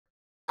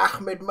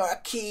Ahmed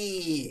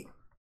Mekky,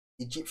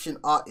 Egyptian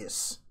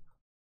artist.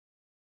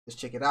 Let's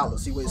check it out.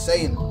 Let's see what it's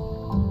saying.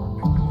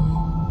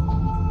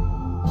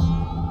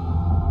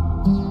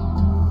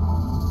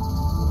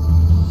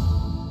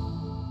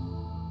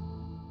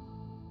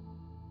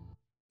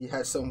 He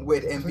had some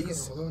weird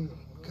envies.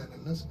 كان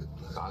الناس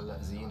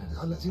بتعلق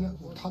زينه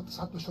وتحط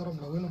ساعات مشوره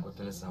ملونه.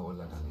 كنت لسه هقول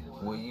لك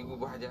عليها. ويجي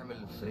واحد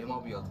يعمل فريم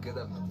ابيض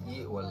كده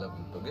بدقيق ولا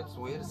بجبس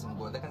ويرسم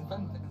جوه. ده كان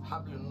فن.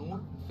 حبل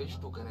النور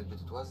فيشته كانت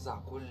بتتوزع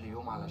كل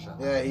يوم على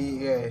شقه.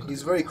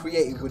 He's very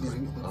creative with his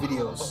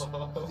videos.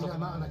 ليها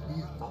معنى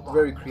كبير.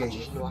 Very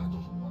creative.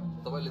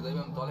 الطبق اللي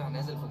دايما طالع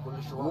نازل في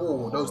كل شويه.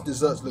 Oh, those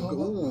desserts look good.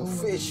 Oh,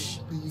 fish.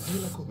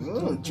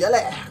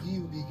 jelly.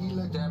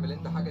 تعمل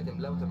انت حاجه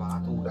تملاه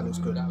وتبعته. That looks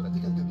good. دي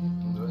كانت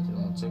جميله. دلوقتي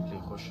الموتوسيكل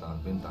يخش على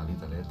البنت عليه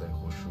 3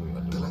 يخشوا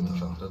يقلبوها من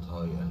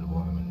شنطتها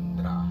يقلبوها من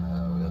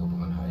دراعها وياخدوا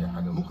منها اي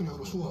حاجه. ممكن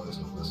يرقصوها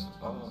اصلا بس.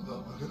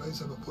 من غير اي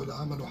سبب ولا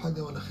عملوا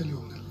حاجه ولا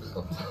خليوا من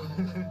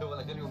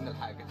ولا خليوا من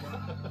الحاجه.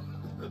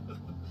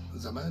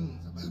 زمان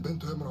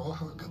البنت وهي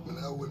مروحه كانت من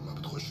اول ما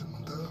بتخش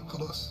المنطقه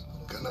خلاص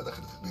كانها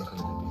دخلت البيت.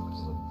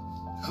 بالظبط.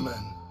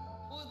 امان.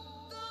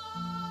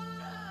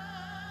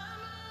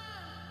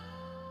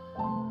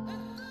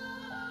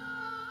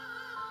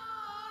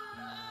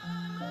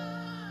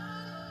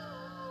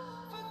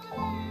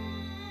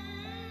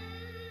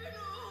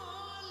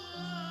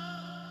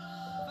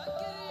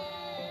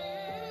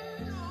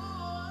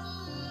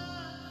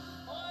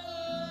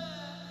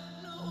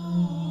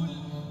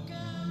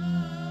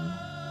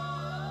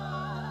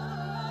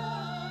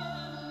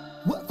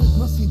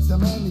 وقفة نصيت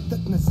زمان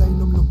ادتنا ازاي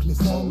نملك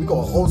لسان. We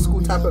got an old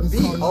school type of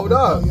beat. Hold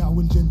up.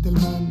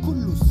 والجنتلمان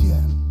كله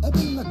سيان.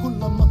 قابلنا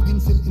كل انماط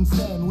جنس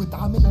الانسان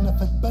واتعاملنا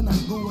فاتبنى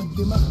جوه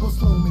الدماغ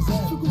بوصله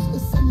وميزان. في جزء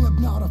الثانيه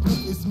بنعرف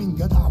نقيس مين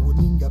جدع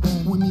ومين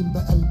جبان ومين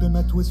بقلب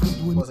مات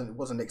واسود.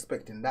 Wasn't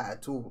expecting that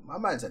at all. My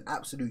man's an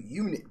absolute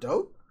unit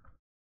though.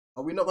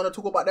 Are we not gonna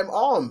talk about them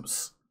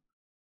arms,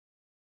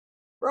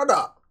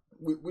 brother?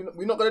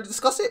 We're not gonna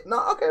discuss it? No,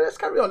 okay, let's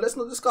carry on. Let's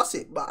not discuss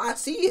it. But I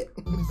see it.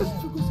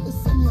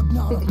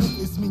 بنعرف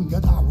نقيس مين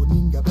جدع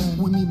ومين جبان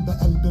ومين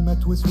بقلب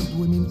مات واسود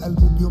ومين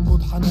قلبه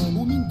بينبض حنان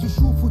ومين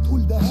تشوفه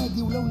تقول ده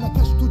هادي ولو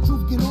نكشته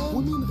تشوف جنان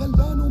ومين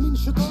غلبان ومين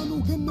شيطان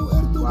وجن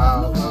وقرد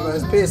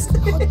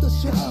حتى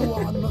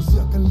الشقاوة على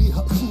الناصية كان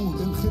ليها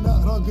اصول.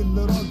 الخناق راجل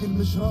لراجل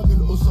مش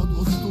راجل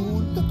قصاد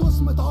اسطول. كانت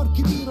وصمة عار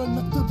كبيرة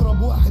انك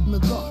تضرب واحد من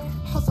الظهر.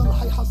 حصل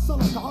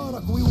هيحصلك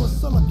عارك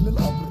ويوصلك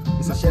للقبر.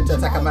 It's a shame to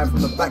attack a man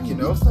from the back, you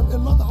know.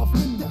 اللي اضعف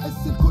من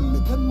تحس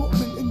الكل كان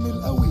مؤمن ان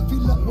القوي في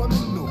الاقوى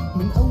منه.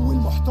 من اول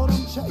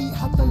محترم شقي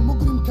حتى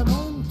المجرم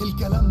كمان.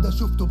 الكلام ده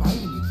شفته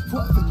بعيني في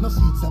وقفة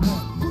نصيت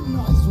زمان.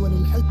 كنا عزوة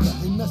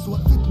للحتة الناس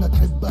وقفتنا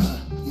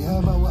تحبها.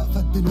 ياما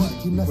وقفت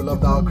دلوقتي الناس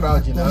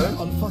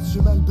الفاظ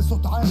شمال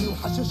بصوت عالي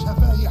وحشاشها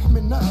فايح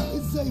منها.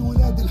 ازاي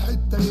ولاد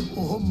الحتة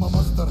يبقوا هم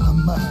مصدر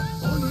همها.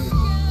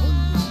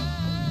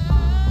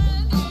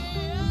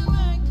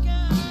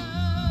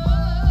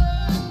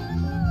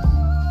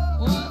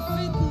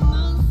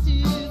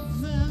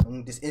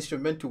 This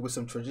instrumental with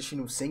some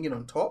traditional singing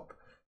on top.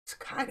 It's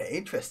kind of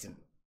interesting.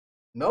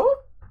 No?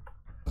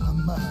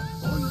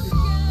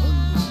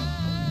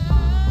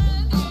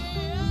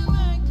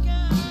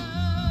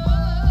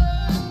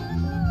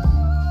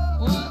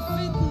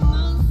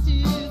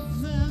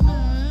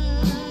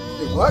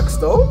 It works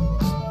though.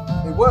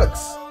 It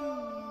works.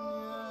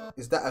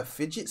 Is that a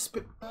fidget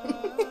spin?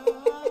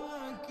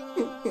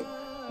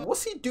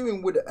 What's he doing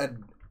with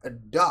a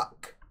duck?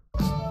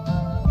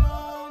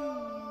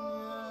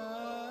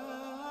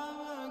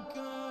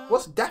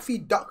 What's Daffy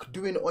Duck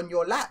doing on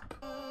your lap?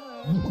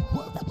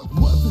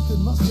 وقفة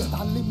النصية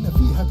اتعلمنا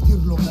فيها كتير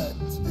لغات.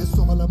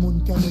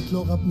 الصغلمون كانت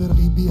لغة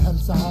بنرغي بيها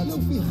لساعات. لو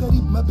في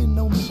غريب ما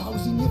بينا ومش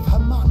عاوزين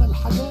يفهم معنى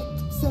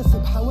الحاجات.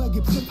 ساسب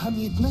حواجب سيبهم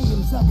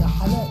يتنيل زاجع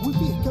حالات.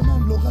 وفيه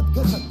كمان لغات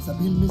جسد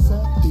سبيل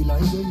المثال. دي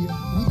العيدية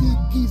ودي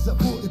الجيزة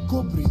فوق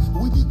الكوبري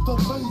ودي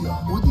الطربية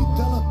ودي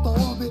التلات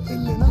طوابق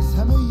اللي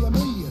ناسها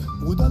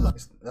 100 وده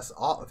That's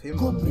art of him.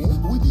 كوبري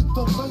ودي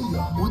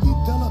الطربية ودي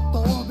التلات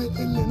طوابق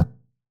اللي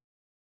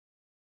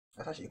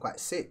That's actually quite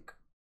sick.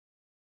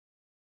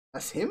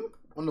 That's him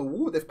on the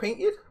wall they've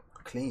painted.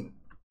 Clean.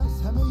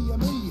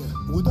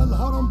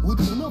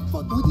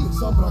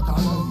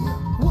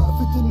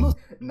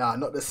 Nah,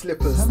 not the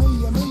slippers.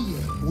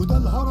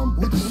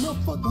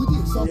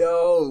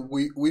 Yo,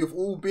 we've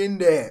all been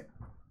there.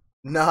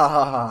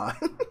 Nah.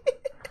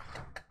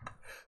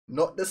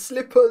 Not the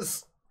slippers.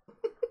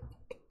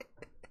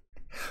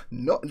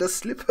 Not the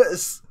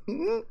slippers.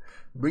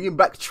 Bringing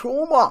back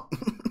trauma.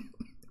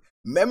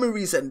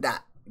 Memories and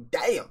that.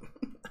 Damn.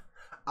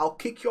 I'll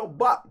kick your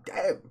butt.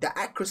 Damn. The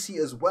accuracy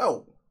as well.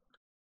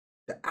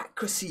 The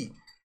accuracy.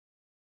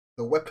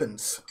 The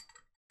weapons.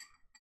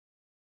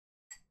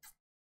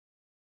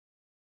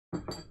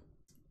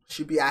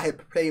 Should be out here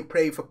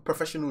playing for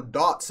professional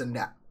darts and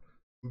that.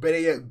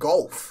 Better yet,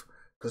 golf.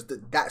 Because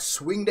that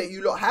swing that you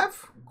lot have,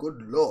 good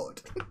lord.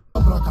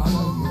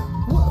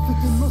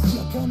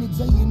 كانت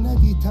زي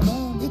النادي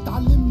تمام،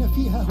 اتعلمنا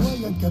فيها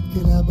هواية، كانت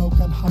كلابة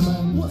وكان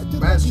حمام. وقت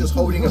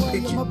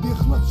الهواية ما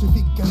بيخلصش في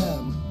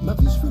الكلام،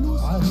 مفيش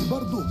فلوس عادي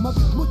برضو ما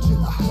بتموتش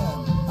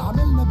الأحلام.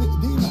 عملنا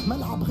بإيدينا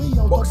ملعب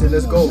غية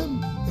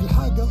وطبيعية،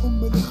 الحاجة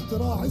أم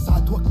الاختراع،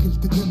 اسعى توكل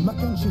تتم. ما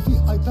كانش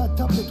فيه ايباد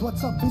تابلت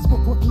واتساب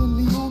فيسبوك، واكلين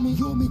لي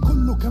يومي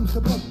كله كان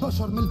خبرات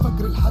بشر من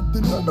الفجر لحد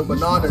نومي.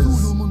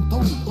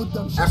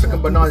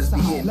 African bananas be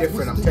hitting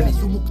different, I'm telling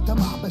you.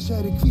 مجتمع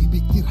بشارك فيه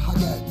بكتير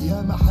حاجات،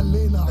 يا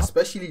محلينا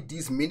especially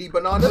these mini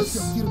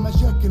bananas. كتير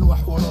مشاكل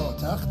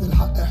وحوارات، اخد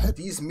الحق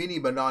these mini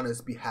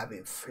bananas be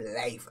having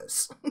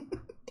flavors.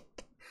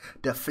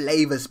 The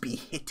flavors be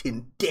hitting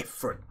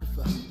different.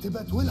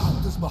 تبقى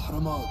ولعة تصبح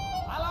رماد.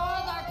 على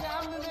وضعك يا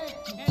عم مكي.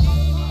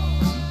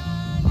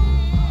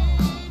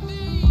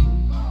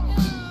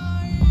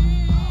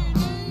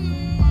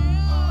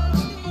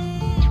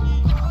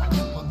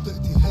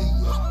 منطقتي هي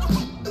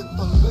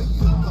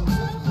الطلبية.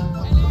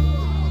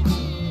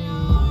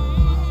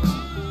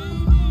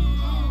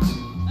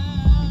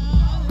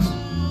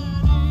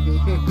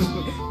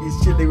 He's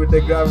chilling with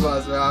the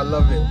grandmas, man. I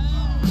love it.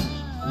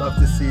 Love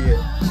to see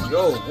it.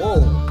 Yo, whoa.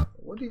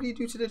 What did he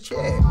do to the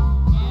chair?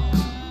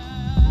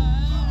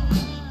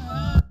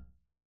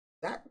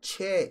 That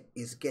chair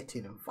is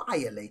getting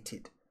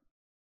violated.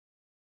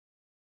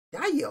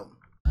 Damn.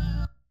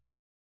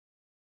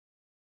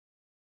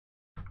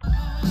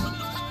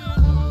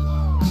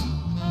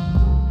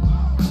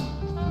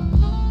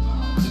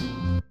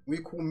 We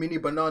call mini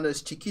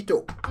bananas chiquito.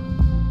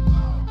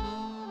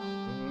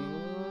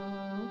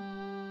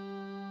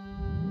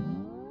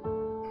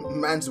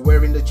 Man's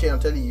wearing the chair, I'm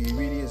telling you, he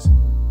really is.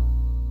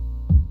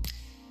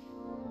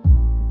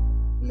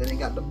 Letting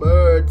out the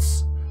birds.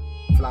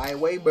 Fly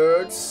away,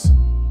 birds.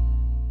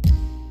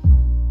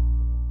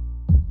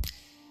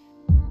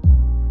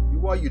 You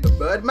are you the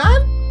bird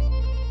man?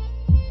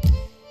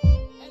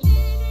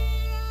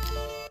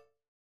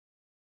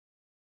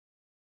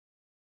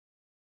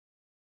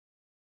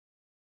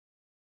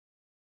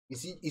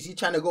 Is he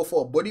trying to go for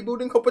a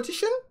bodybuilding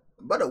competition?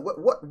 Brother,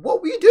 what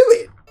we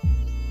doing?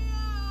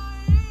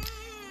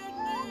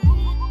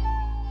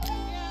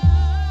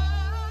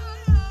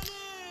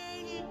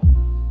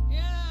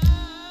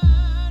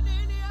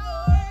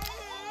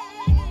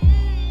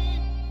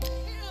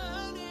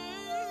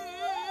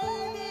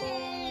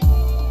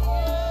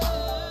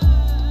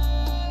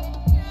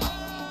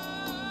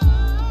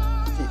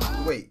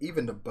 Wait,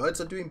 even the birds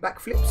are doing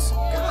backflips?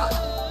 God.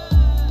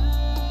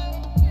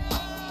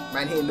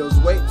 Man hitting those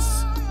weights.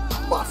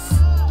 Buff.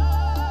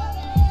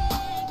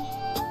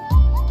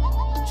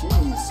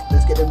 Jeez,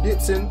 let's get them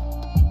dips in.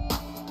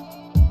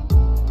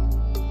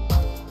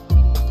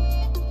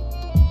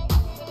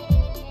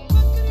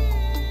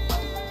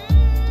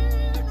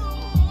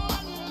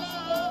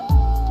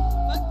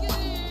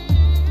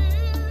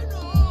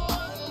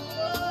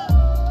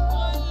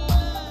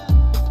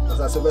 Was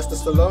that Sylvester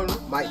Stallone?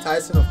 Mike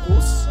Tyson, of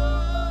course.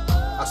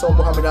 I saw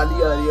Muhammad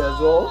Ali earlier as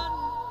well.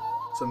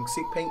 Some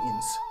sick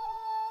paintings.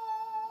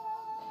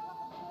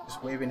 Just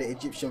waving the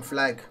Egyptian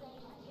flag.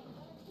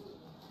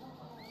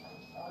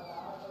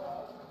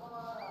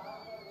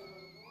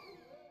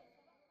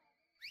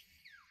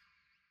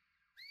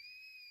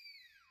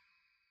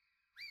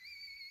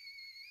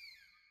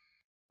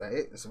 Is that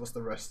it? So what's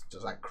the rest?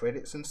 Just like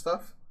credits and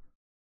stuff?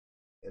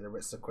 Yeah, the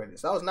rest of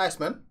credits. That was nice,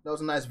 man. That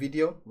was a nice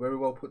video. Very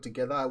well put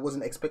together. I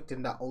wasn't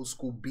expecting that old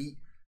school beat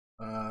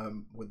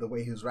with the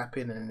way he was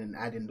rapping and then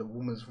adding the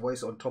woman's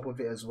voice on top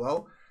of it as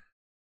well.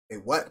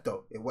 It worked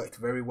though. It worked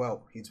very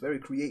well. He's very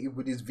creative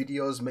with his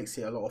videos. Makes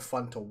it a lot of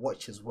fun to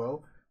watch as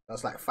well.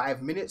 That's like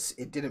 5 minutes.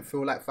 It didn't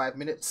feel like 5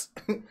 minutes.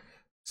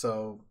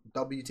 So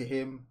W to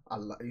him.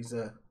 He's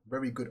a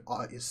very good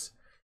artist.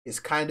 It's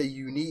kind of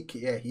unique.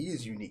 Yeah, he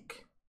is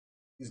unique.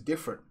 He's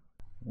different.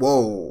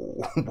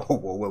 Whoa.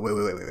 Whoa,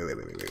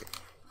 wait.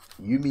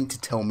 You mean to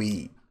tell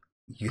me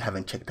you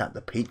haven't checked out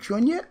the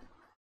Patreon yet?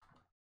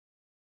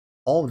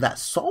 All that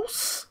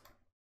sauce?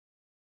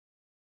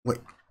 Wait,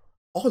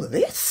 all of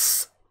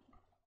this?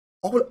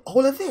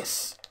 All of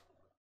this?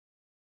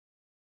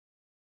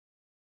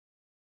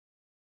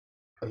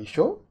 Are you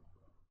sure?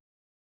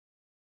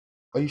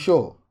 Are you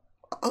sure?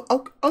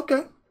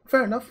 Okay,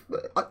 fair enough.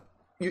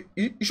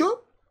 You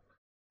sure?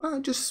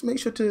 Just make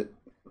sure to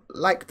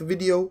like the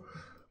video,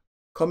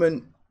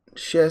 comment,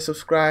 share,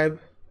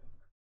 subscribe.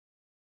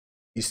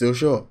 You still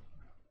sure?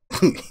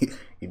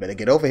 You better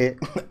get over here.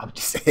 I'm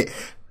just saying,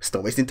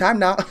 stop wasting time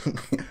now.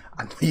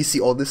 I know you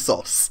see all this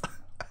sauce.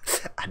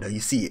 I know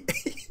you see it.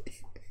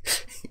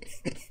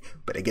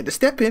 Better get the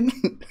step in.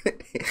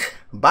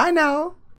 Bye now.